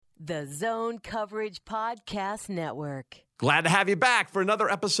The Zone Coverage Podcast Network. Glad to have you back for another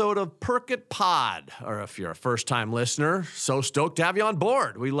episode of Perk It Pod. Or if you're a first-time listener, so stoked to have you on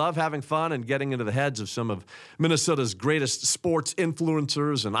board. We love having fun and getting into the heads of some of Minnesota's greatest sports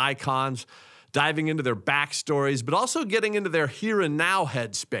influencers and icons, diving into their backstories, but also getting into their here and now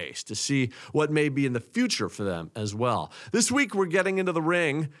headspace to see what may be in the future for them as well. This week, we're getting into the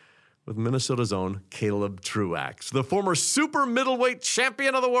ring with Minnesota's own Caleb Truax, the former super middleweight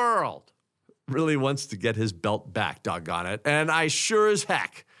champion of the world. Really wants to get his belt back, doggone it. And I sure as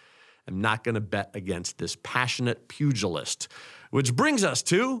heck am not going to bet against this passionate pugilist. Which brings us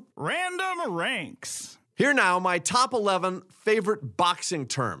to Random Ranks. Here now, my top 11 favorite boxing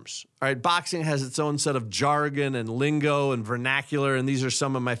terms. All right, boxing has its own set of jargon and lingo and vernacular, and these are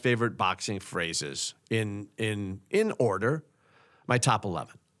some of my favorite boxing phrases in order. My top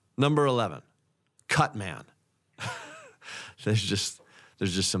 11. Number 11, cut man. There's just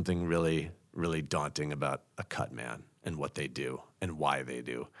something really, really daunting about a cut man and what they do and why they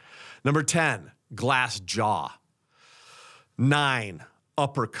do. Number 10, glass jaw. 9,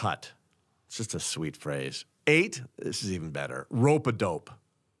 uppercut. It's just a sweet phrase. 8, this is even better, rope-a-dope.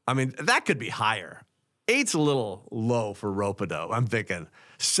 I mean, that could be higher. 8's a little low for rope-a-dope. I'm thinking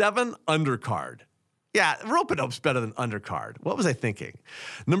 7, undercard. Yeah, rope-a-dope's better than undercard. What was I thinking?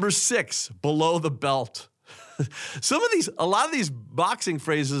 Number 6, below the belt. A lot of these boxing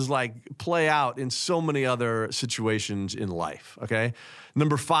phrases like play out in so many other situations in life, okay?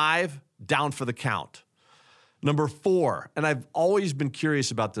 Number 5, down for the count. Number 4, and I've always been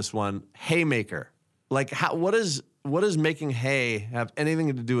curious about this one, haymaker. Like, what does making hay have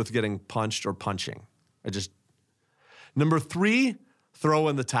anything to do with getting punched or punching? Number 3, throw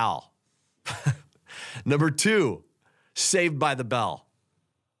in the towel. Number 2, Saved by the Bell.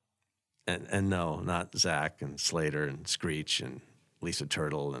 And no, not Zach and Slater and Screech and Lisa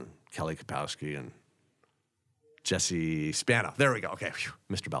Turtle and Kelly Kapowski and Jesse Spano. There we go. Okay, whew,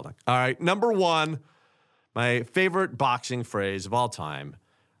 Mr. Belding. All right, number 1, my favorite boxing phrase of all time,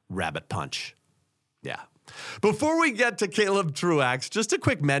 rabbit punch. Yeah. Before we get to Caleb Truax, just a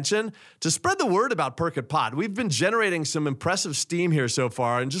quick mention to spread the word about Perk It Pod. We've been generating some impressive steam here so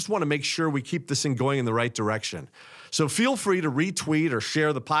far and just want to make sure we keep this thing going in the right direction. So feel free to retweet or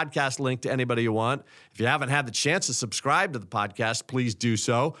share the podcast link to anybody you want. If you haven't had the chance to subscribe to the podcast, please do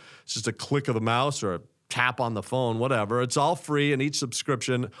so. It's just a click of the mouse or a tap on the phone, whatever. It's all free, and each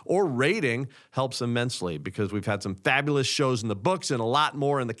subscription or rating helps immensely because we've had some fabulous shows in the books and a lot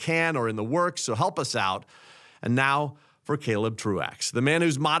more in the can or in the works, so help us out. And now for Caleb Truax, the man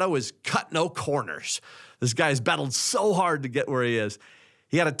whose motto is cut no corners. This guy's battled so hard to get where he is.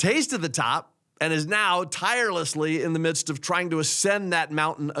 He had a taste of the top and is now tirelessly in the midst of trying to ascend that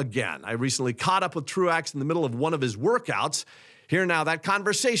mountain again. I recently caught up with Truax in the middle of one of his workouts. Hear now that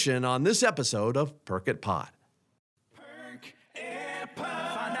conversation on this episode of Perk It Pod. Perk It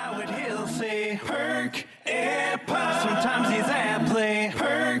Pod. Find out what he'll say. Perk It Pod. Sometimes he's at play.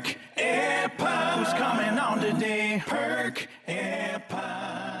 Perk It Pod. Who's coming on today? Perk It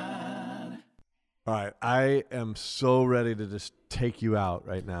Pod. All right, I am so ready to just take you out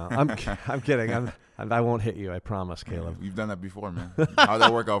right now. I'm kidding. I won't hit you, I promise, Caleb. You've done that before, man. How'd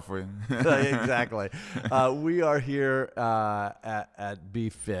that work out for you? Exactly. We are here at Be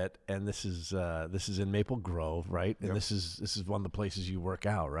Fit, and this is in Maple Grove, right? And Yep. this is one of the places you work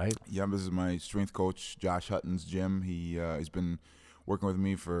out, right? Yeah, this is my strength coach, Josh Hutton's gym. He's been working with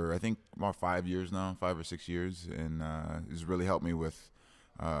me for, I think, about 5 years now, 5 or 6 years, and he's really helped me with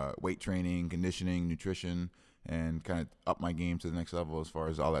weight training, conditioning, nutrition, and kind of up my game to the next level as far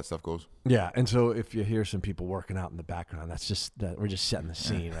as all that stuff goes. Yeah, and so if you hear some people working out in the background, that's just that we're just setting the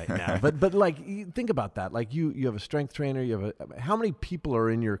scene right now. But like, think about that. Like you have a strength trainer. How many people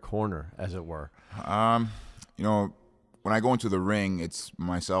are in your corner, as it were? You know, when I go into the ring, it's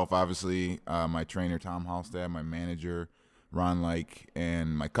myself, obviously, my trainer Tom Halstead, my manager Ron Like,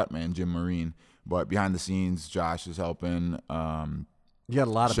 and my cut man Jim Marine. But behind the scenes, Josh is helping. You got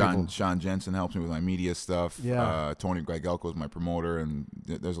a lot of people. Sean Jensen helps me with my media stuff. Yeah. Tony Greigelko is my promoter, and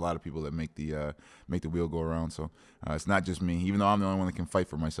there's a lot of people that make the wheel go around. So it's not just me, even though I'm the only one that can fight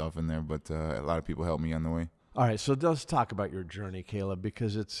for myself in there. But a lot of people help me on the way. All right, so let's talk about your journey, Caleb,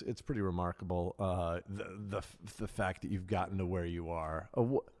 because it's pretty remarkable. The fact that you've gotten to where you are.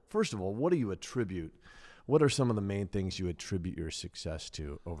 First of all, what do you attribute? What are some of the main things you attribute your success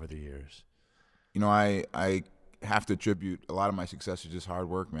to over the years? You know, I have to attribute a lot of my success to just hard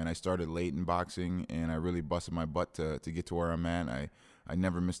work, man. I started late in boxing, and I really busted my butt to get to where I'm at. I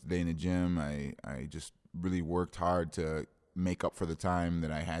never missed a day in the gym. I just really worked hard to make up for the time that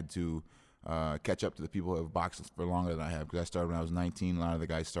I had to catch up to the people who have boxed for longer than I have, because I started when I was 19. A lot of the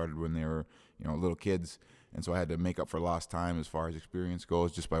guys started when they were, little kids. And so I had to make up for lost time as far as experience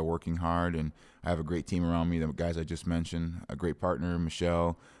goes just by working hard. And I have a great team around me, the guys I just mentioned, a great partner,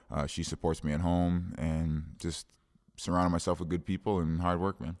 Michelle. She supports me at home, and just surrounding myself with good people and hard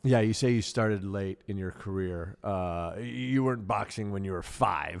work, man. Yeah, you say you started late in your career. You weren't boxing when you were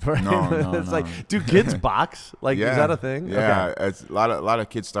 5, right? No, it's no. like, do kids box? Like, Yeah. is that a thing? Yeah, Okay. it's a lot of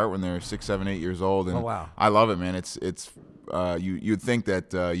kids start when they're 6, 7, 8 years old, and Oh, wow. I love it, man. It's you'd think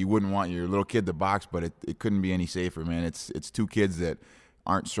that you wouldn't want your little kid to box, but it couldn't be any safer, man. It's 2 kids that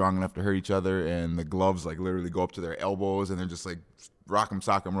aren't strong enough to hurt each other, and the gloves like literally go up to their elbows, and they're just like rock'em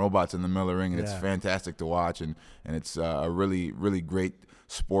sock'em robots in the middle of the ring, and it's Yeah. fantastic to watch, and it's a really, really great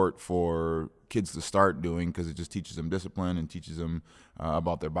sport for kids to start doing, because it just teaches them discipline and teaches them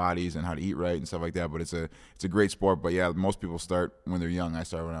about their bodies and how to eat right and stuff like that. But it's a great sport. But yeah, most people start when they're young. I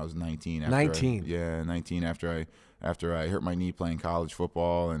started when I was 19. 19. 19 after I hurt my knee playing college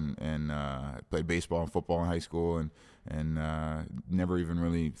football, and I played baseball and football in high school, and never even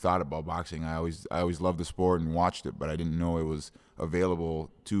really thought about boxing. I always loved the sport and watched it, but I didn't know it was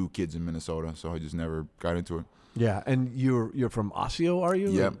available to kids in Minnesota, so I just never got into it. Yeah, and you're from Osseo, are you?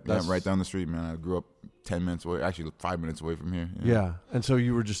 Yep, That's- right down the street, man. I grew up 10 minutes away, actually 5 minutes away from here. Yeah, and so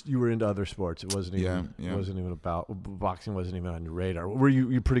you were into other sports. It wasn't even Yeah. It wasn't even about boxing. Wasn't even on your radar. Were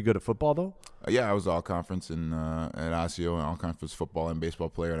you pretty good at football though? Yeah, I was all conference at Osseo, and all conference football and baseball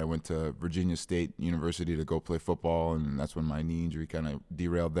player. And I went to Virginia State University to go play football, and that's when my knee injury kind of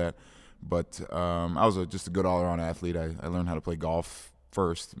derailed that. But I was just a good all-around athlete. I learned how to play golf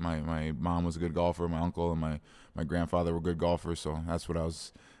first. My mom was a good golfer. My uncle and my grandfather were good golfers, so that's what I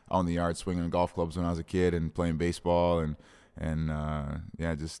was out in the yard swinging golf clubs when I was a kid, and playing baseball, and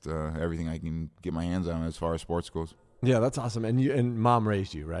just everything I can get my hands on as far as sports goes. Yeah, that's awesome. And mom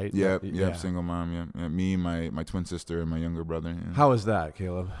raised you, right? Yeah, single mom. Yeah, me, my twin sister, and my younger brother. Yeah. How was that,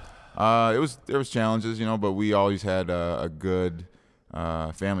 Caleb? There was challenges, but we always had a good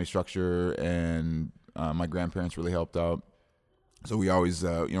family structure, and my grandparents really helped out. So we always,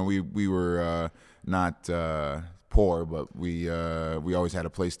 we were not poor, but we always had a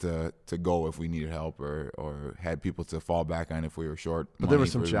place to go if we needed help, or had people to fall back on if we were short. But there were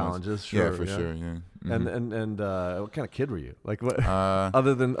money some for the months. challenges, sure. Yeah, for sure. Yeah. Mhm. And what kind of kid were you? Like what?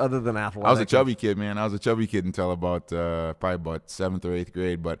 Other than athletic. I was a chubby kid, man. I was a chubby kid until probably about 7th or 8th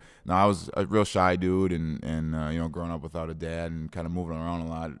grade. But no, I was a real shy dude, and growing up without a dad and kind of moving around a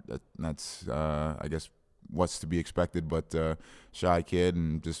lot. That's I guess what's to be expected. But shy kid,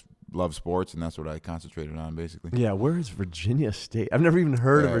 and just love sports, and that's what I concentrated on basically. Yeah, where is Virginia State? I've never even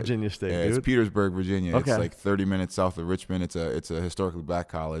heard of Virginia State, yeah, dude. It's Petersburg, Virginia. Okay. It's like 30 minutes south of Richmond. It's a historically black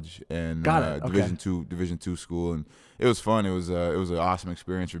college, and Got it. Okay. Division two school, and it was fun. It was an awesome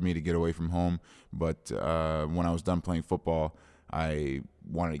experience for me to get away from home. But when I was done playing football, I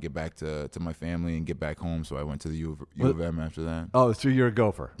wanted to get back to my family and get back home, so I went to the U of M after that. Oh, so you're a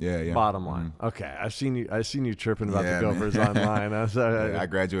Gopher. Yeah. Bottom line. Okay, I've seen you chirping about Yeah, the Gophers man. online. I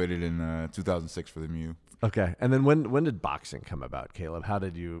graduated in 2006 for the MU. Okay, and then when did boxing come about, Caleb? How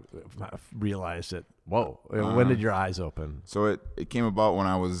did you realize that? Whoa! When did your eyes open? So it came about when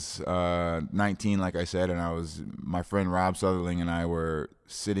I was 19, like I said, and my friend Rob Sutherling and I were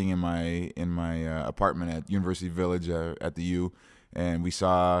sitting in my apartment at University Village at the U, and we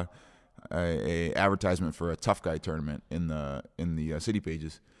saw a advertisement for a tough guy tournament in the city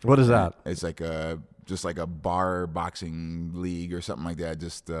pages. What is that? It's like just like a bar boxing league or something like that,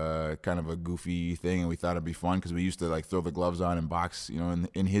 just kind of a goofy thing, and we thought it'd be fun because we used to like throw the gloves on and box,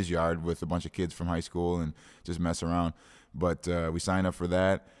 in his yard with a bunch of kids from high school and just mess around. But we signed up for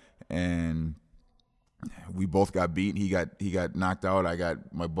that, and we both got beat. He got knocked out. I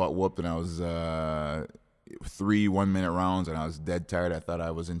got my butt whooped, and I was 3 1-minute rounds, and I was dead tired. I thought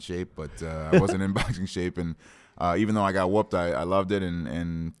I was in shape, but I wasn't in boxing shape. And even though I got whooped, I loved it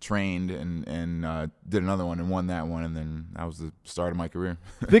and trained and did another one and won that one, and then that was the start of my career.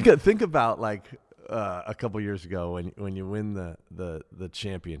 Think about like a couple years ago when you win the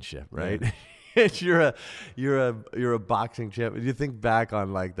championship, right? Yeah. you're a boxing champion. You think back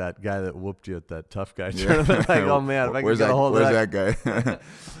on like that guy that whooped you at that tough guy tournament, like, oh man, if I could get a hold of that. Where's that guy?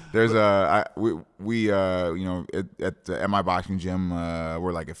 There's at my boxing gym,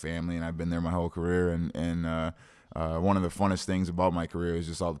 we're like a family, and I've been there my whole career, and one of the funnest things about my career is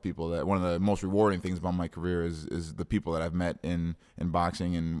just all the people one of the most rewarding things about my career is the people that I've met in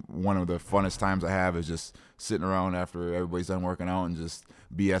boxing. And one of the funnest times I have is just sitting around after everybody's done working out and just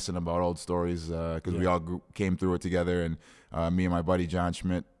BSing about old stories, because we all came through it together. And me and my buddy John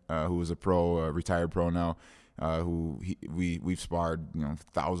Schmidt, who was a retired pro now, we've sparred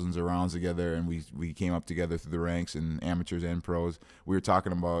thousands of rounds together, and we came up together through the ranks in amateurs and pros. We were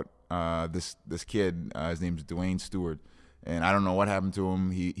talking about this kid. His name's Dwayne Stewart, and I don't know what happened to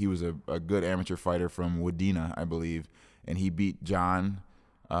him. He was a good amateur fighter from Wadena, I believe, and he beat John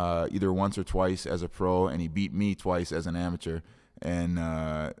either once or twice as a pro, and he beat me twice as an amateur. And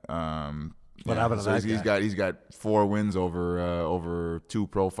what happened to that guy? He's got 4 wins over 2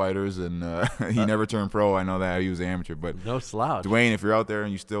 pro fighters, and he never turned pro. I know that he was an amateur, but no slouch. Dwayne, if you're out there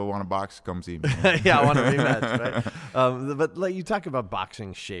and you still want to box, come see me. Yeah, I want to rematch, right? But like you talk about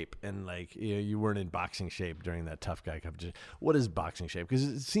boxing shape, and like you weren't in boxing shape during that tough guy competition. What is boxing shape? Because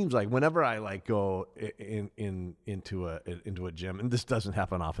it seems like whenever I like go into a gym, and this doesn't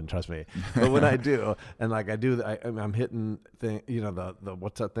happen often, trust me, but when I do, and like I do, I'm hitting the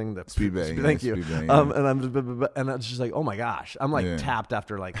what's that thing? The speed bang. Thank you. And it's just like, oh my gosh, I'm like tapped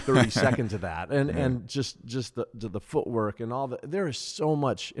after like 30 seconds of that, and just the footwork and all that. There is so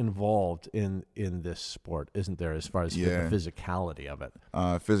much involved in this sport, isn't there? As far as the physicality of it,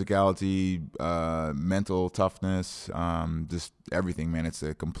 physicality, mental toughness, just everything, man. It's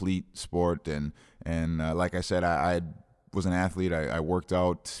a complete sport, and like I said, I was an athlete. I worked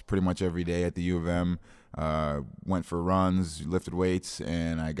out pretty much every day at the U of M. Went for runs, lifted weights,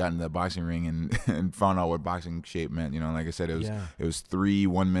 and I got into the boxing ring and found out what boxing shape meant. Like I said, it was 3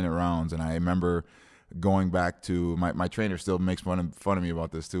 1-minute rounds, and I remember going back to my trainer still makes fun of me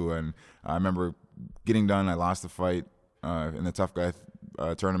about this too. And I remember getting done. I lost the fight in the tough guy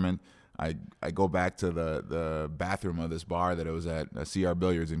tournament. I go back to the bathroom of this bar that it was at, CR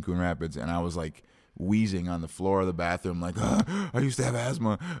Billiards in Coon Rapids, and I was like wheezing on the floor of the bathroom like, I used to have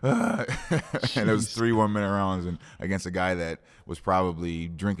asthma. And it was 3 1-minute rounds, and against a guy that was probably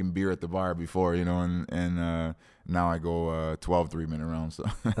drinking beer at the bar before, and now I go 12 3-minute rounds. So.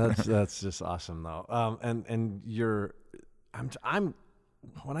 That's just awesome though. And I'm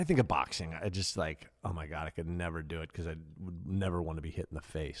when I think of boxing, I just like, oh my God, I could never do it because I would never want to be hit in the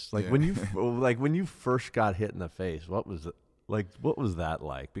face. Like when you first got hit in the face, what was it? Like, what was that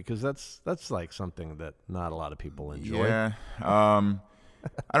like? Because that's like something that not a lot of people enjoy. Yeah. I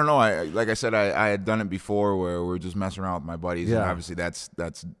don't know. Like I said, I had done it before where we were just messing around with my buddies. Yeah. And obviously that's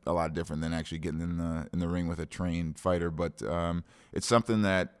a lot different than actually getting in the ring with a trained fighter. But it's something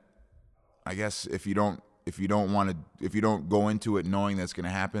that I guess if you don't go into it knowing that's going to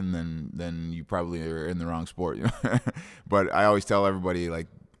happen, then you probably are in the wrong sport. But I always tell everybody, like,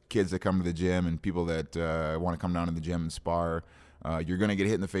 kids that come to the gym and people that want to come down to the gym and spar, you're going to get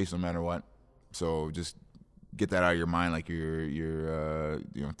hit in the face no matter what. So just get that out of your mind, like you're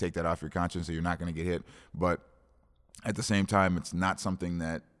take that off your conscience, so you're not going to get hit. But at the same time, it's not something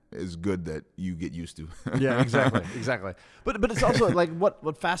that is good that you get used to. Yeah, exactly. But it's also like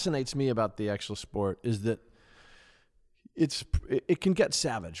what fascinates me about the actual sport is that it can get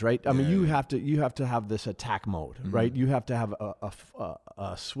savage, right? I mean, you have to have this attack mode, right? You have to have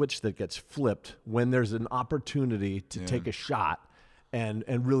a switch that gets flipped when there's an opportunity to take a shot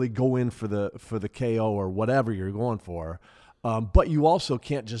and really go in for the KO or whatever you're going for. But you also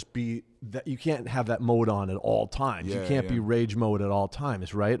can't just be that. You can't have that mode on at all times. You can't be rage mode at all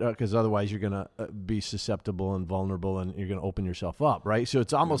times, right? Because otherwise you're gonna be susceptible and vulnerable, and you're gonna open yourself up, right? So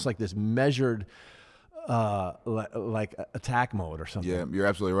it's almost like this measured, like attack mode or something. Yeah, you're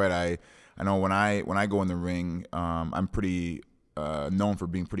absolutely right. I know when I go in the ring, I'm pretty known for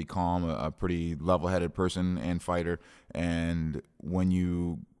being pretty calm, a pretty level-headed person and fighter. And when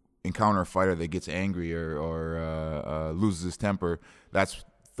you encounter a fighter that gets angry or loses his temper, that's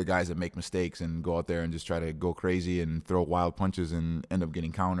the guys that make mistakes and go out there and just try to go crazy and throw wild punches and end up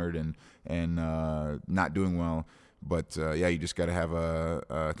getting countered and not doing well. But you just got to have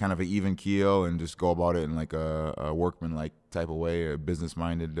a kind of an even keel and just go about it in like a workman-like type of way, a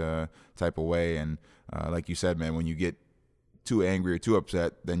business-minded type of way. And like you said, man, when you get too angry or too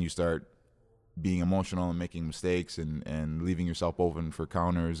upset, then you start being emotional and making mistakes and leaving yourself open for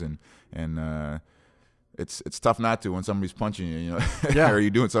counters and it's tough not to when somebody's punching you, or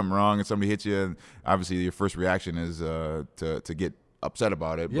you're doing something wrong and somebody hits you. And obviously, your first reaction is to get upset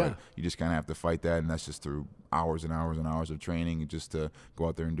about it, but you just kind of have to fight that, and that's just through hours and hours and hours of training just to go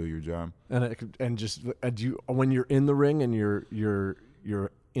out there and do your job. And just when you're in the ring and you're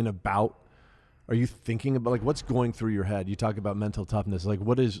in a bout, are you thinking about like what's going through your head? You talk about mental toughness. Like,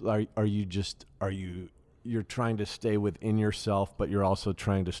 what is? You're trying to stay within yourself, but you're also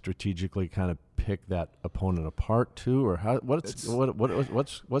trying to strategically kind of pick that opponent apart too, or what's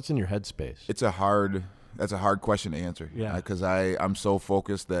in your headspace? That's a hard question to answer. Yeah, because I'm so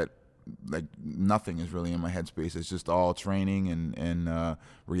focused that like nothing is really in my headspace. It's just all training and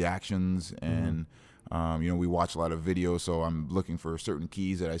reactions and We watch a lot of videos, so I'm looking for certain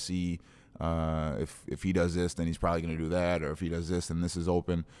keys that I see. If he does this, then he's probably going to do that, or if he does this, then this is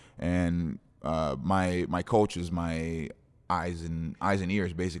open. And my coach is my eyes and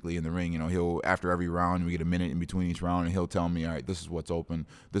ears basically in the ring. He'll, after every round, we get a minute in between each round, and he'll tell me, all right, this is what's open,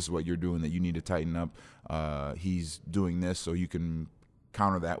 this is what you're doing that you need to tighten up. He's doing this, so you can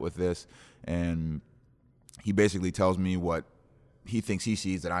counter that with this. And he basically tells me what he thinks he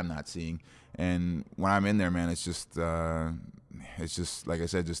sees that I'm not seeing. And when I'm in there, man, it's just like I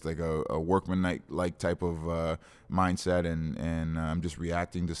said, just like a workman-like type of mindset, and I'm just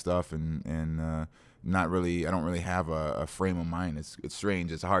reacting to stuff, and not really. I don't really have a frame of mind. It's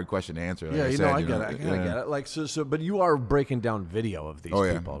strange. It's a hard question to answer. Like I said, I get it. Like so, but you are breaking down video of these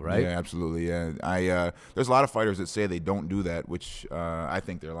people, right? Yeah, absolutely. Yeah, there's a lot of fighters that say they don't do that, which I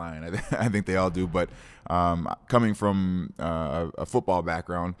think they're lying. I think they all do. But coming from a football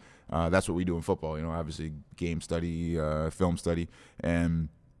background, that's what we do in football. Obviously game study, film study, and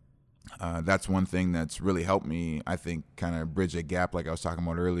that's one thing that's really helped me, I think, kind of bridge a gap like I was talking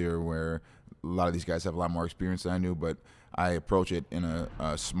about earlier, where a lot of these guys have a lot more experience than I do, but I approach it in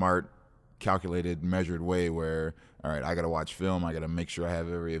a smart, calculated, measured way where, all right, I got to watch film. I got to make sure I have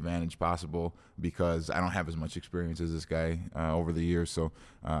every advantage possible because I don't have as much experience as this guy over the years. So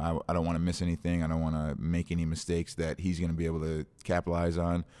I don't want to miss anything. I don't want to make any mistakes that he's going to be able to capitalize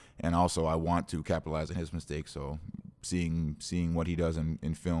on. And also I want to capitalize on his mistakes. So seeing what he does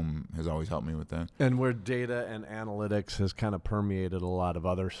in film has always helped me with that. And where data and analytics has kind of permeated a lot of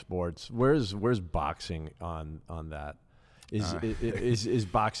other sports, where's boxing on that? Is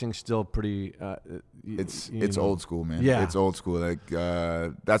boxing still pretty? It's old school, man. Yeah, it's old school. Like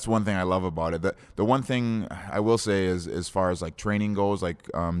that's one thing I love about it. The one thing I will say is, as far as like training goes, like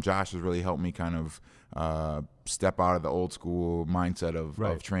Josh has really helped me kind of step out of the old school mindset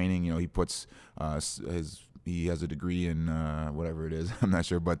of training. He puts he has a degree in whatever it is. I'm not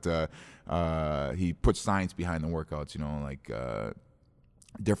sure, but he puts science behind the workouts. Like.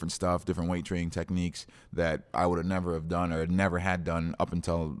 Different stuff, different weight training techniques that I would have never have done or never had done up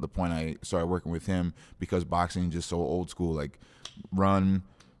until the point I started working with him, because boxing is just so old school. Like run,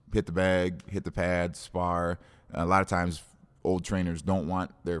 hit the bag, hit the pad, spar. A lot of times old trainers don't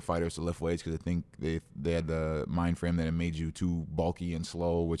want their fighters to lift weights because they think they had the mind frame that it made you too bulky and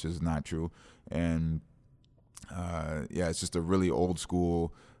slow, which is not true. And it's just a really old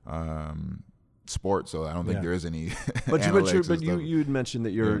school sport, so I don't think there is any. But you had mentioned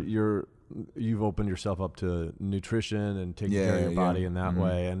that you've opened yourself up to nutrition and taking care of your body in that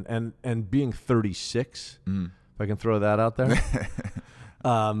way, and being 36, if I can throw that out there.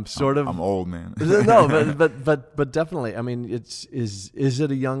 Sort of. I'm old, man. No, but definitely. I mean, is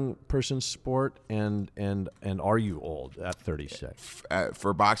it a young person's sport, and are you old at 36?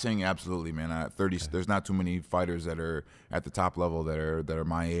 For boxing, absolutely, man. At 30, there's not too many fighters that are at the top level that are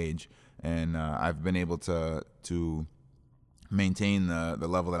my age. And I've been able to maintain the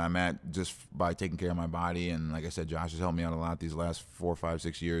level that I'm at just by taking care of my body. And like I said, Josh has helped me out a lot these last 4, 5,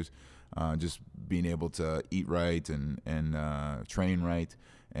 6 years. Just being able to eat right and train right,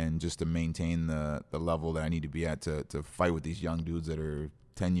 and just to maintain the level that I need to be at to fight with these young dudes that are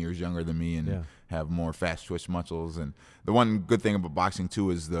 10 years younger than me and have more fast twitch muscles. And the one good thing about boxing too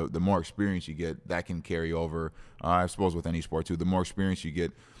is the more experience you get, that can carry over. I suppose with any sport too, the more experience you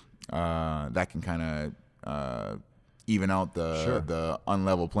get, that can kind of even out the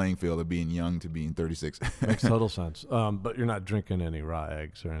unlevel playing field of being young to being 36. Makes total sense. But you're not drinking any raw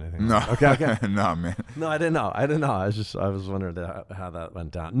eggs or anything. No. Okay. No, man. No, I didn't know. I was wondering how that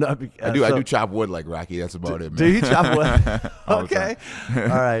went down. No, I do chop wood like Rocky. That's about it, man. Do you chop wood? Okay. All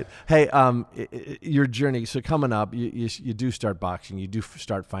right. Hey, your journey. So coming up, you do start boxing. You do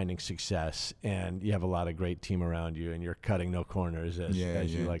start finding success, and you have a lot of great team around you, and you're cutting no corners, as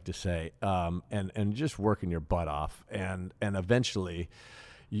you like to say, and just working your butt off. And eventually,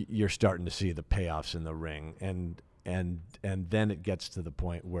 you're starting to see the payoffs in the ring, and then it gets to the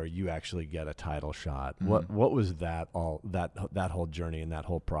point where you actually get a title shot. Mm-hmm. What was that whole journey and that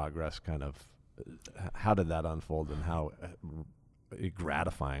whole progress kind of? How did that unfold, and how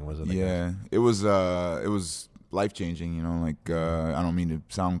gratifying was it? It was life changing. Like I don't mean to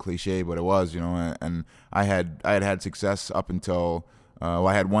sound cliche, but it was. And I had success up until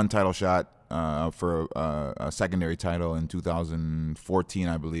I had one title shot. For a secondary title in 2014,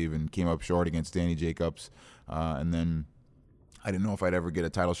 I believe, and came up short against Danny Jacobs. And then I didn't know if I'd ever get a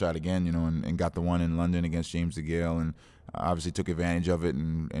title shot again, and got the one in London against James DeGale, and obviously took advantage of it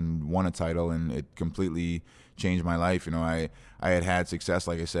and won a title, and it completely changed my life. I had success,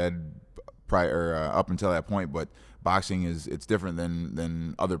 like I said, prior up until that point, but boxing it's different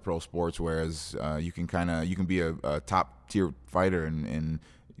than other pro sports. Whereas you can be a top tier fighter and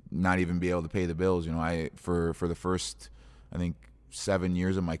not even be able to pay the bills. You know, for the first, I think, 7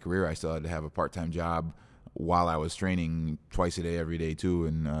 years of my career, I still had to have a part-time job while I was training twice a day, every day too,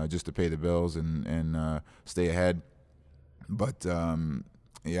 and just to pay the bills and stay ahead. But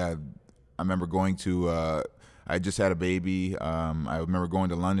yeah, I remember going to. I just had a baby. I remember going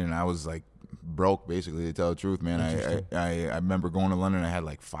to London, and I was like broke, basically, to tell the truth, man. I remember going to London. I had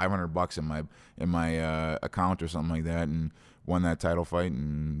like $500 in my account or something like that, and won that title fight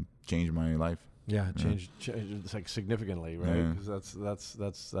and changed my life. Yeah, changed it's like significantly, right?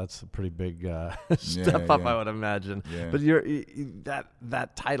 Because that's a pretty big step up, I would imagine. Yeah. But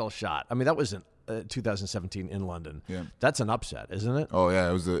that title shot. I mean, that was in 2017 in London. Yeah, that's an upset, isn't it? Oh yeah,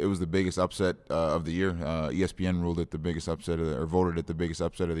 it was the biggest upset of the year. ESPN ruled it the biggest upset or voted it the biggest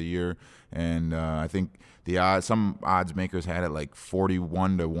upset of the year, and I think some odds makers had it like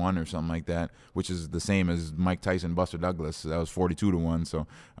 41-1 or something like that, which is the same as Mike Tyson, Buster Douglas. So that was 42-1. So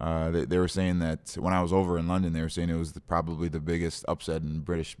they were saying that when I was over in London, they were saying it was probably the biggest upset in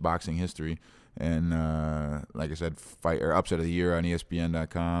British boxing history. And like I said, upset of the year on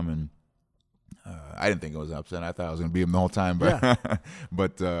ESPN.com, and I didn't think it was an upset. I thought I was going to beat him the whole time,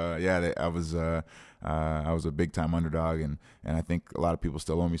 but I was a big time underdog, and I think a lot of people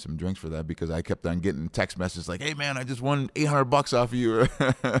still owe me some drinks for that, because I kept on getting text messages like, "Hey man, I just won $800 off of you,"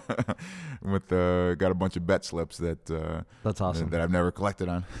 got a bunch of bet slips that's awesome that I've never collected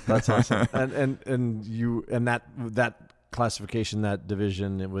on. That's awesome. and that classification, that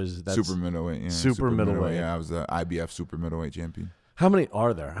division, that's super middleweight. Yeah, super middleweight. Yeah, I was the IBF super middleweight champion. How many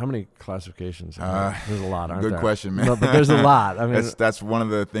are there? How many classifications? There's a lot, aren't there? Good question, man. No, but there's a lot. I mean, that's one of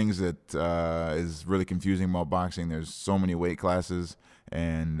the things that is really confusing about boxing. There's so many weight classes,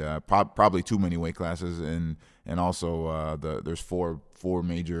 and probably too many weight classes, and also there's four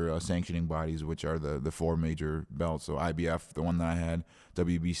major sanctioning bodies, which are the four major belts. So IBF, the one that I had,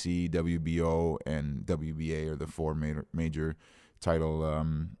 WBC, WBO, and WBA are the four major title,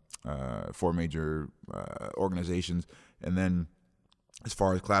 four major organizations, and then. As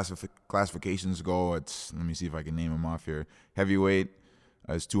far as classifications go, let me see if I can name them off here. Heavyweight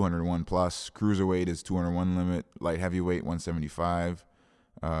is 201 plus. Cruiserweight is 201 limit. Light heavyweight 175.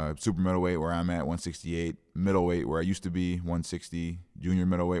 Super middleweight, where I'm at, 168. Middleweight, where I used to be, 160. Junior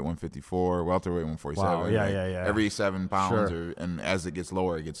middleweight 154. Welterweight 147. Wow, yeah. Every 7 pounds, sure. And as it gets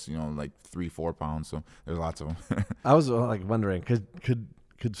lower, it gets like 3-4 pounds. So there's lots of them. I was like wondering,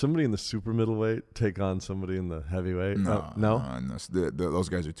 could somebody in the super middleweight take on somebody in the heavyweight? No? Those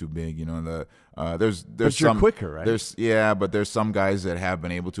guys are too big. You know, there's but some you're quicker, right? But there's some guys that have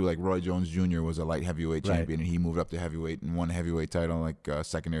been able to, like Roy Jones Jr. was a light heavyweight champion, and he moved up to heavyweight and won a heavyweight title, like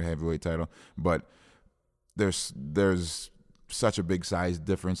secondary heavyweight title. But there's such a big size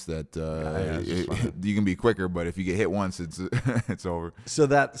difference that you can be quicker, but if you get hit once, it's over. So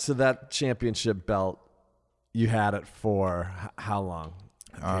that championship belt, you had it for how long?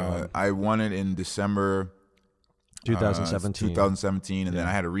 I won it in December 2017, and then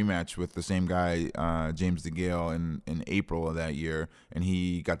I had a rematch with the same guy, James DeGale, in April of that year, and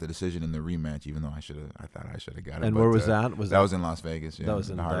he got the decision in the rematch, even though I thought I should have got it. And where was that? That was in Las Vegas. Yeah. That was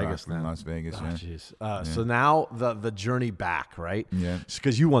in Vegas. In Las Vegas. Oh, jeez. So now the journey back, right? Yeah.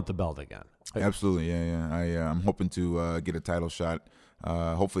 Because you want the belt again. Absolutely. Yeah. I'm hoping to get a title shot.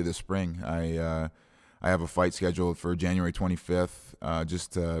 Hopefully this spring. I have a fight scheduled for January 25th,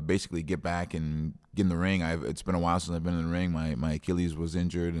 just to basically get back and get in the ring. It's been a while since I've been in the ring. My Achilles was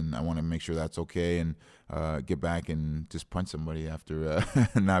injured, and I want to make sure that's okay, and get back and just punch somebody after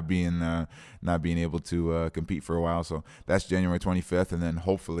not being able to compete for a while. So that's January 25th, and then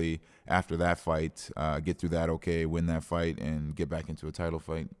hopefully after that fight, get through that okay, win that fight, and get back into a title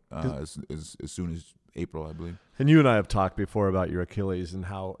fight as soon as April, I believe. And you and I have talked before about your Achilles and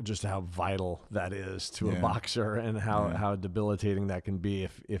how vital that is to a boxer, and how debilitating that can be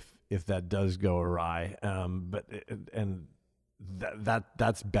if that does go awry.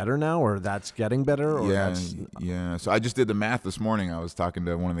 That's better now, or that's getting better, or yeah. So I just did the math this morning. I was talking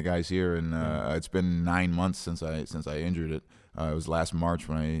to one of the guys here, and it's been 9 months since I injured it. It was last March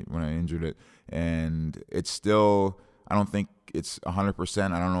when I injured it, and it's still. I don't think it's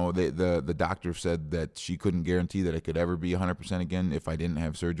 100%. I don't know. The doctor said that she couldn't guarantee that it could ever be 100% again if I didn't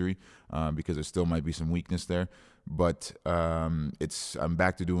have surgery, because there still might be some weakness there. But I'm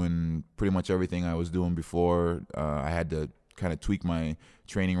back to doing pretty much everything I was doing before. I had to kind of tweak my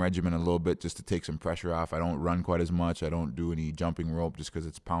training regimen a little bit just to take some pressure off. I don't run quite as much. I don't do any jumping rope just because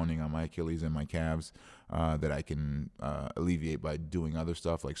it's pounding on my Achilles and my calves. that I can alleviate by doing other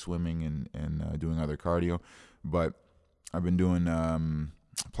stuff like swimming and doing other cardio. But I've been doing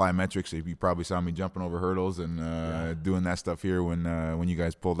plyometrics. You probably saw me jumping over hurdles and doing that stuff here when you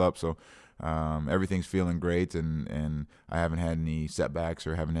guys pulled up. So everything's feeling great, and I haven't had any setbacks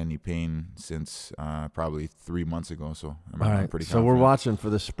or haven't had any pain since probably 3 months ago. So I'm pretty confident. So we're watching for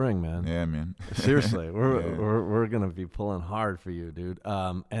the spring, man. Yeah, man. Seriously, we're gonna be pulling hard for you, dude.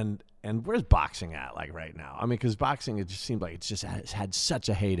 And where's boxing at like right now? I mean, because boxing, it just seemed like it's had such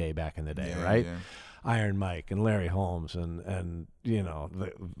a heyday back in the day, right? Yeah. Iron Mike and Larry Holmes and you know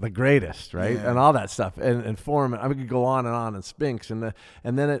the greatest, right? And all that stuff and Foreman. I could go on and Spinks and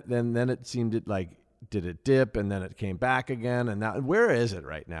then it seemed like did it dip and then it came back again, and now where is it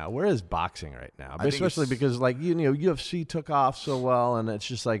right now? Where is boxing right now? Especially because like you know UFC took off so well, and it's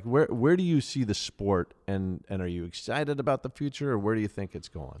just like where do you see the sport, and are you excited about the future, or where do you think it's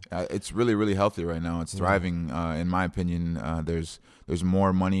going? It's really, really healthy right now. It's thriving, in my opinion. There's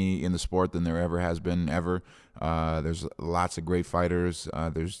more money in the sport than there ever has been ever. There's lots of great fighters.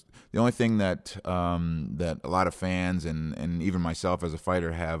 There's the only thing that that a lot of fans and even myself as a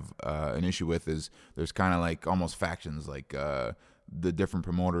fighter have an issue with is there's kind of like almost factions. Like the different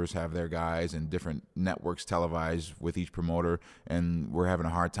promoters have their guys, and different networks televise with each promoter, and we're having a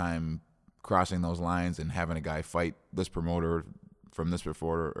hard time crossing those lines and having a guy fight this promoter from this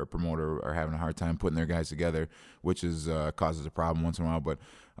promoter are having a hard time putting their guys together, which is causes a problem once in a while. But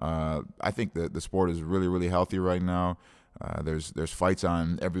I think that the sport is really, really healthy right now. There's fights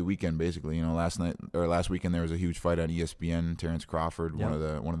on every weekend, basically. You know, last weekend there was a huge fight on ESPN. Terrence Crawford, one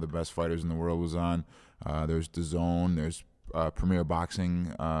of the best fighters in the world, was on. There's DAZN. There's Premier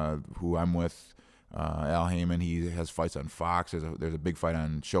Boxing, who I'm with. Al Heyman, he has fights on Fox. There's a big fight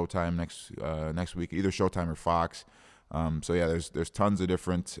on Showtime next week, either Showtime or Fox. So yeah, there's tons of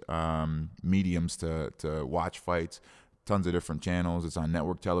different mediums to watch fights, tons of different channels. It's on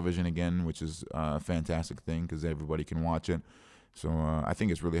network television again, which is a fantastic thing because everybody can watch it. So I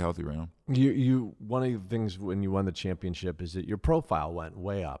think it's really healthy right now. You one of the things when you won the championship is that your profile went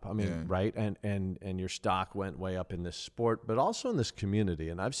way up. I mean, right? And your stock went way up in this sport, but also in this community.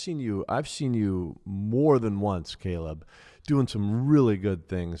 And I've seen you more than once, Caleb, doing some really good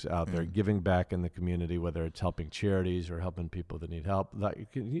things out there, giving back in the community, whether it's helping charities or helping people that need help.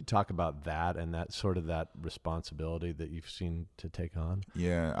 Can you talk about that and that responsibility that you've seen to take on?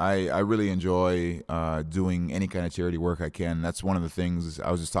 Yeah, I really enjoy doing any kind of charity work I can. That's one of the things. I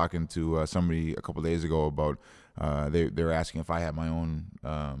was just talking to somebody a couple of days ago about they were asking if I had my own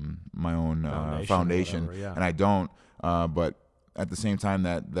foundation, whatever, and I don't. But at the same time,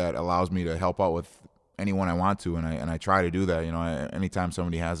 that allows me to help out with anyone I want to, and I try to do that. You know, anytime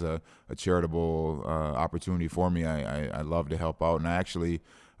somebody has a charitable opportunity for me, I love to help out. And I actually,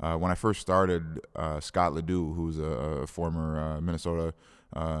 when I first started, Scott Ledoux, who's a former Minnesota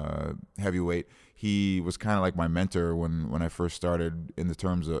heavyweight, he was kind of like my mentor when I first started, in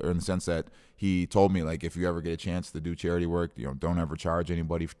the sense that he told me, like, if you ever get a chance to do charity work, you know, don't ever charge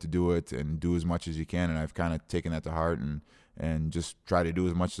anybody to do it, and do as much as you can. And I've kind of taken that to heart and just try to do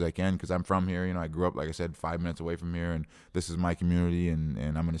as much as I can, because I'm from here. You know, I grew up, like I said, 5 minutes away from here, and this is my community, and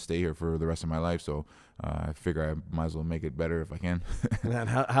I'm going to stay here for the rest of my life. So I figure I might as well make it better if I can. Man,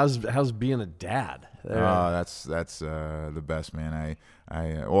 how's being a dad? That's the best, man.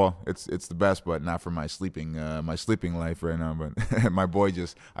 Well, it's the best, but not for my sleeping life right now. But my boy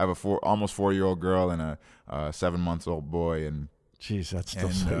I have a almost 4-year-old girl and a 7-month-old boy, and jeez, that's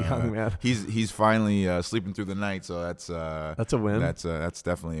still so young, man. He's finally sleeping through the night, so that's a win. That's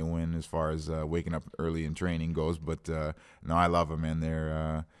definitely a win as far as waking up early and training goes. But no, I love them, man.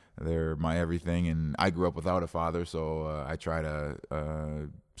 They're my everything, and I grew up without a father, so I try to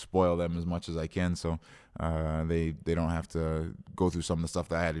spoil them as much as I can, so they don't have to go through some of the stuff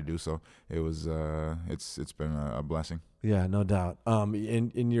that I had to do. So it's been a blessing. Yeah, no doubt.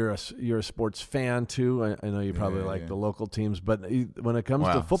 And you're a sports fan too. I know you probably like the local teams, but when it comes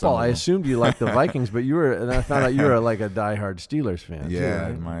to football, I assumed you liked the Vikings, but and I found out you were like a diehard Steelers fan. Yeah,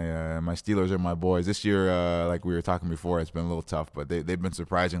 too, right? my Steelers are my boys. This year, like we were talking before, it's been a little tough, but they've been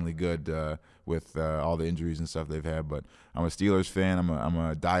surprisingly good with all the injuries and stuff they've had. But I'm a Steelers fan. I'm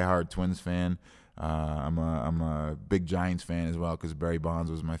a diehard Twins fan. I'm a big Giants fan as well, because Barry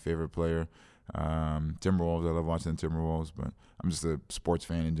Bonds was my favorite player. Timberwolves, I love watching the Timberwolves, but I'm just a sports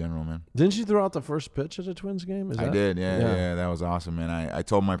fan in general, man. Didn't you throw out the first pitch at a Twins game? I did, yeah, that was awesome, man. I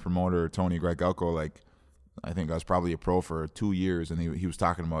told my promoter, Tony Gregelko, like, I think I was probably a pro for 2 years, and he was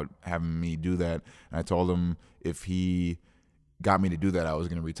talking about having me do that, and I told him if he got me to do that, I was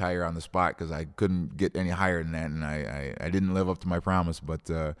going to retire on the spot because I couldn't get any higher than that, and I didn't live up to my promise. But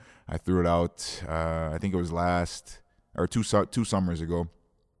I threw it out. I think it was two summers ago,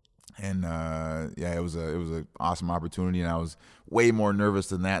 and it was an awesome opportunity, and I was way more nervous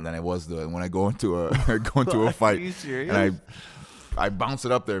than I was when I go into a a fight. Are you serious? And I bounced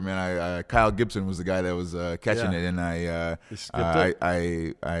it up there, man. Kyle Gibson was the guy that was catching it, and I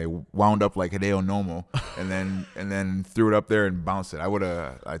wound up like Hideo Nomo, and then threw it up there and bounced it. I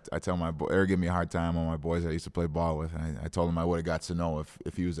tell my boy, Eric gave me a hard time on my boys that I used to play ball with. And I told him I would have got Sano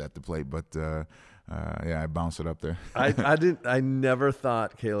if he was at the plate, but I bounced it up there. I never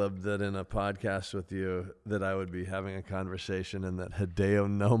thought, Caleb, that in a podcast with you that I would be having a conversation and that Hideo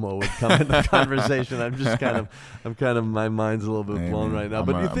Nomo would come into the conversation. I'm kind of my mind's a little bit blown right now.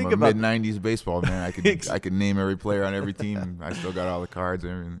 But you think about mid-90s baseball, man. I could name every player on every team. I still got all the cards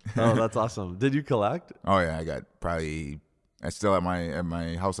and everything. Oh, that's awesome. Did you collect? Oh yeah, I got I still at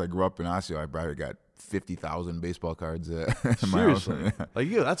my house I grew up in Osseo, I probably got 50,000 baseball cards in my house. Like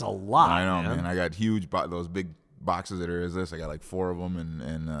you, that's a lot. I know, man. I got huge, those big boxes that are this. I got like 4 of them,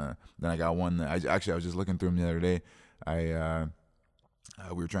 and then I got one that I was just looking through them the other day.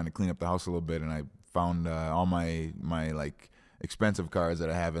 We were trying to clean up the house a little bit, and I found all my like expensive cards that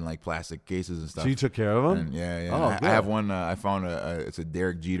I have in like plastic cases and stuff. So you took care of them? And, yeah. Oh, I have one. I found it's a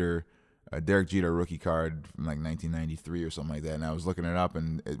Derek Jeter rookie card from like 1993 or something like that, and I was looking it up,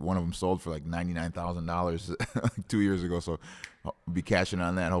 and one of them sold for like $99,000 like 2 years ago. So I'll be cashing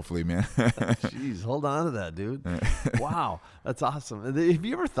on that, hopefully, man. Jeez, hold on to that, dude. Wow, that's awesome. Have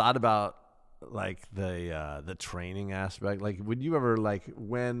you ever thought about like the training aspect? Like, would you ever like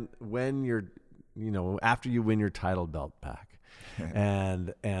when you're, after you win your title belt back,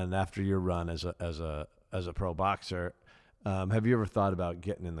 and after your run as a pro boxer? Have you ever thought about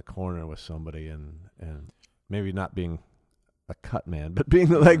getting in the corner with somebody and maybe not being a cut man, but being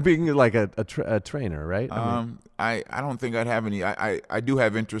like a trainer, right? I don't think I'd have any. I do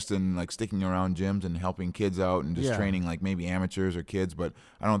have interest in like sticking around gyms and helping kids out and just training like maybe amateurs or kids, but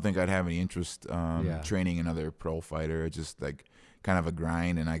I don't think I'd have any interest training another pro fighter. It's just like kind of a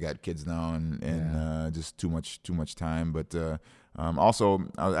grind, and I got kids now and just too much time, but. Also,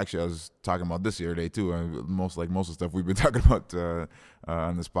 I was talking about this the other day too. Most of the stuff we've been talking about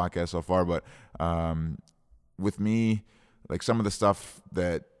on this podcast so far. But with me, like some of the stuff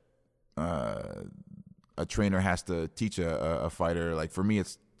that a trainer has to teach a fighter, like for me,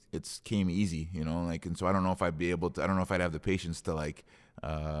 it's came easy, like, and so I don't know if I'd be able to. I don't know if I'd have the patience to like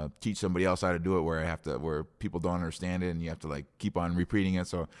teach somebody else how to do it where people don't understand it and you have to like keep on repeating it.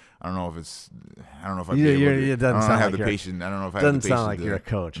 So I don't know if I'd be able to. It doesn't sound like the patience. I don't know if I have have the patience. Doesn't sound like you're a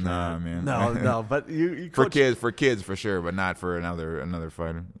coach. Nah, man. No, but you for kids for sure, but not for another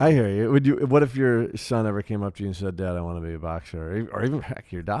fighter. I hear you. What if your son ever came up to you and said, "Dad, I want to be a boxer," or even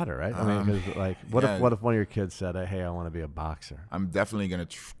heck, your daughter, right? I mean, because like, what if one of your kids said, "Hey, I want to be a boxer"? I'm definitely gonna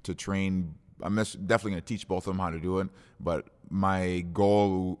train. I'm definitely going to teach both of them how to do it, but my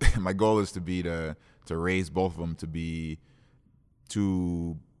goal is to raise both of them to be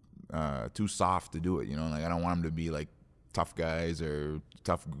too soft to do it. Like I don't want them to be like tough guys or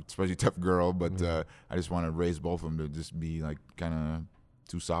especially tough girl, but I just want to raise both of them to just be like kind of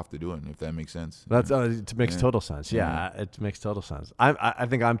too soft to do it, if that makes sense. That's it makes total sense. Yeah, it makes total sense. I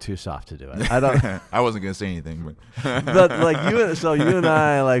think I'm too soft to do it. I don't. I wasn't gonna say anything, but like you and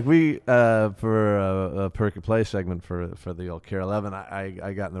I, like we for a Perk and Play segment for the old Care 11,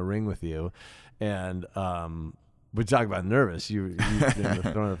 I got in the ring with you, and we talk about nervous. You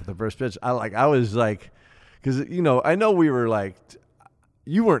throwing it for the first pitch. I was like, because I know we were like.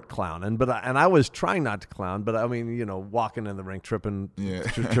 You weren't clowning, and I was trying not to clown, but I mean, walking in the ring, tripping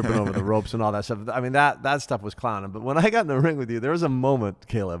over the ropes and all that stuff. I mean, that stuff was clowning. But when I got in the ring with you, there was a moment,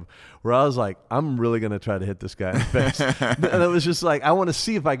 Caleb, where I was like, I'm really going to try to hit this guy in the face. And it was just like, I want to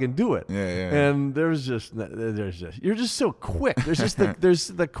see if I can do it. Yeah. And there's just, you're just so quick. There's just there's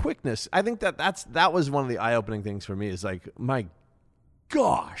the quickness. I think that was one of the eye-opening things for me is like, my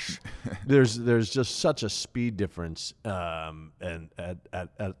gosh, there's just such a speed difference and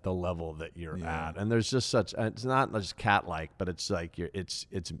at the level that you're at, and there's just such. It's not just cat-like, but it's like it's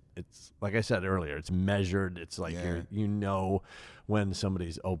like I said earlier, it's measured. It's like when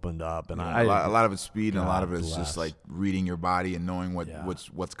somebody's opened up, and a lot of it's speed, and a lot of it is just like reading your body and knowing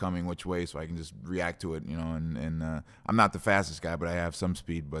what's coming which way, so I can just react to it. And I'm not the fastest guy, but I have some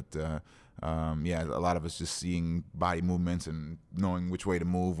speed, but. A lot of it's just seeing body movements and knowing which way to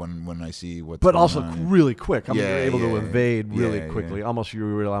move when I see what's but going also on. Really quick. I mean, you're able to evade really quickly. Yeah. Almost you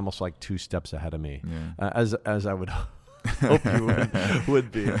were almost like 2 steps ahead of me. Yeah. As I would hope you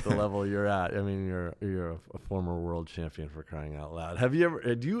would be at the level you're at. I mean, you're a former world champion, for crying out loud.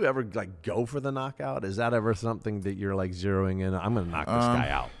 Do you ever like go for the knockout? Is that ever something that you're like zeroing in? I'm going to knock this guy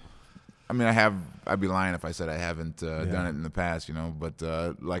out. I mean, I'd be lying if I said I haven't done it in the past, you know. But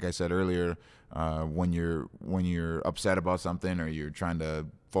like I said earlier, when you're upset about something or you're trying to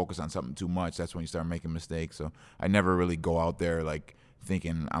focus on something too much, that's when you start making mistakes. So I never really go out there like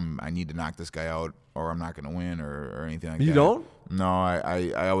thinking I need to knock this guy out or I'm not going to win or anything like that. You don't? No,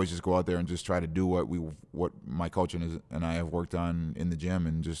 I always just go out there and just try to do what my coach and I have worked on in the gym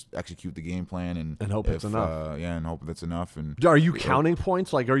and just execute the game plan and hope it's enough. And hope that's enough. And are you counting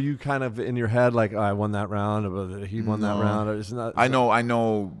points? Like, are you kind of in your head like, I won that round, or he won that round? Or it's not, I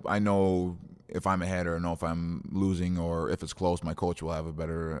know if I'm ahead or know if I'm losing or if it's close. My coach will have a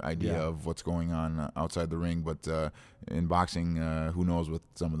better idea of what's going on outside the ring. But in boxing, who knows with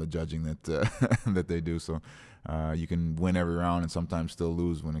some of the judging that that they do. So you can win every round and sometimes still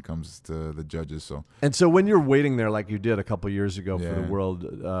lose when it comes to the judges. So when you're waiting there, like you did a couple years ago for the world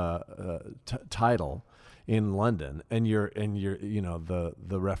title in London, and you're you know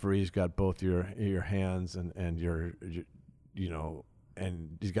the referee's got both your hands and your you know.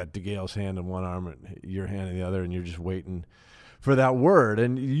 And he's got DeGale's hand in one arm and your hand in the other, and you're just waiting for that word.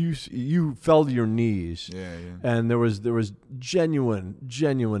 And you fell to your knees, and there was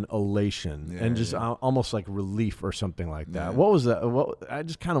genuine elation and just almost like relief or something like that. What was that? I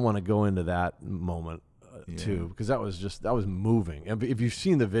just kind of want to go into that moment too, because that was moving. And if you've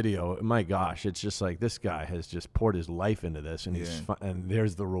seen the video, my gosh, it's just like this guy has just poured his life into this, and and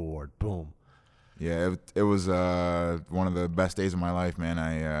there's the reward. Boom. Yeah, it was one of the best days of my life, man.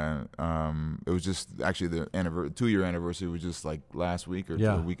 It was just actually the 2-year anniversary was just like last week or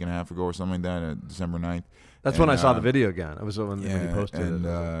a week and a half ago or something like that, December 9th. That's when I saw the video again. It was when you posted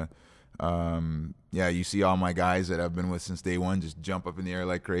it. You see all my guys that I've been with since day one just jump up in the air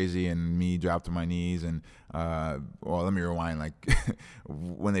like crazy, and me drop to my knees. And let me rewind. Like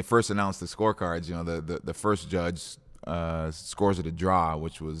when they first announced the scorecards, you know, the first judge scores it a draw,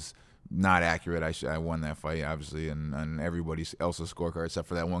 which was not accurate. I won that fight, obviously, and everybody else's scorecard except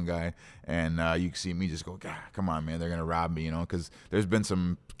for that one guy. And you can see me just go, God, come on, man, they're going to rob me, you know, because there's been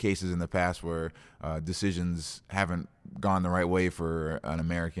some cases in the past where decisions haven't gone the right way for an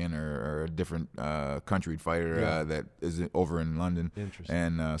American or a different country fighter that is over in London. Interesting.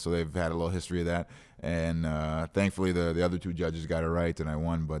 And so they've had a little history of that. And thankfully the other two judges got it right, and I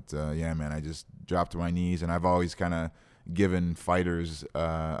won. But, man, I just dropped to my knees, and I've always kind of given fighters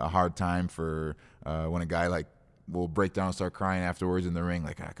a hard time for when a guy like will break down and start crying afterwards in the ring,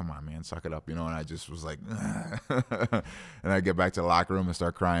 like, come on, man, suck it up, you know. And I just was like, and I get back to the locker room and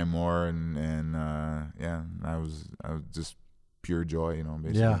start crying more, and I was just pure joy, you know,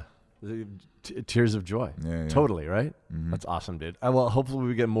 basically. Yeah. Tears of joy. Yeah. Totally, right? Mm-hmm. That's awesome, dude. Well, hopefully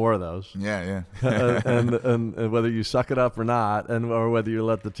we get more of those. Yeah. and whether you suck it up or not, or whether you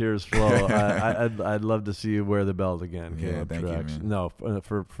let the tears flow, I'd love to see you wear the belt again. Yeah, thank you, man. No,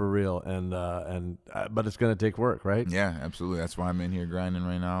 for real. But it's going to take work, right? Yeah, absolutely. That's why I'm in here grinding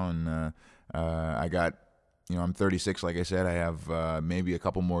right now. And I got, you know, I'm 36, like I said. I have maybe a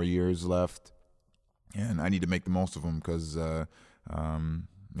couple more years left, and I need to make the most of them because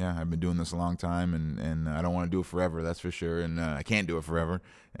I've been doing this a long time, and I don't want to do it forever, that's for sure. And I can't do it forever.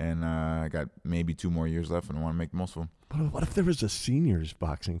 And I got maybe 2 more years left, and I want to make the most of them. But what if there was a seniors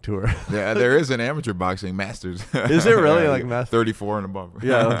boxing tour? Yeah, there is an amateur boxing masters. Is there really like masters? 34 and above?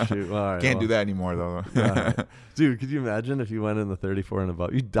 Yeah, shoot. Well, all right, can't do that anymore, though. Yeah. Dude, could you imagine if you went in the 34 and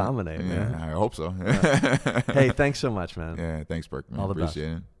above? You'd dominate, man. I hope so. Hey, thanks so much, man. Yeah, thanks, Perk. Man. All the best.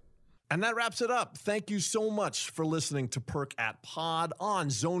 Appreciate it. And that wraps it up. Thank you so much for listening to Perk at Pod on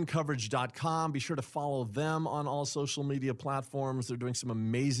zonecoverage.com. Be sure to follow them on all social media platforms. They're doing some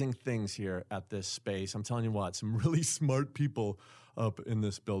amazing things here at this space. I'm telling you what, some really smart people up in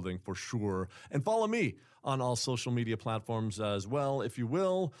this building for sure. And follow me on all social media platforms as well, if you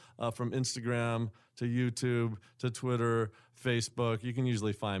will, from Instagram to YouTube to Twitter, Facebook. You can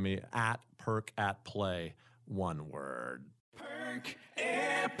usually find me at Perk at Play, one word. Perk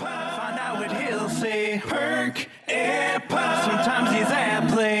Ep, find out what he'll say. Perk Ep, sometimes he's at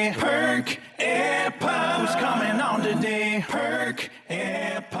play. Perk Ep, who's coming on today? Perk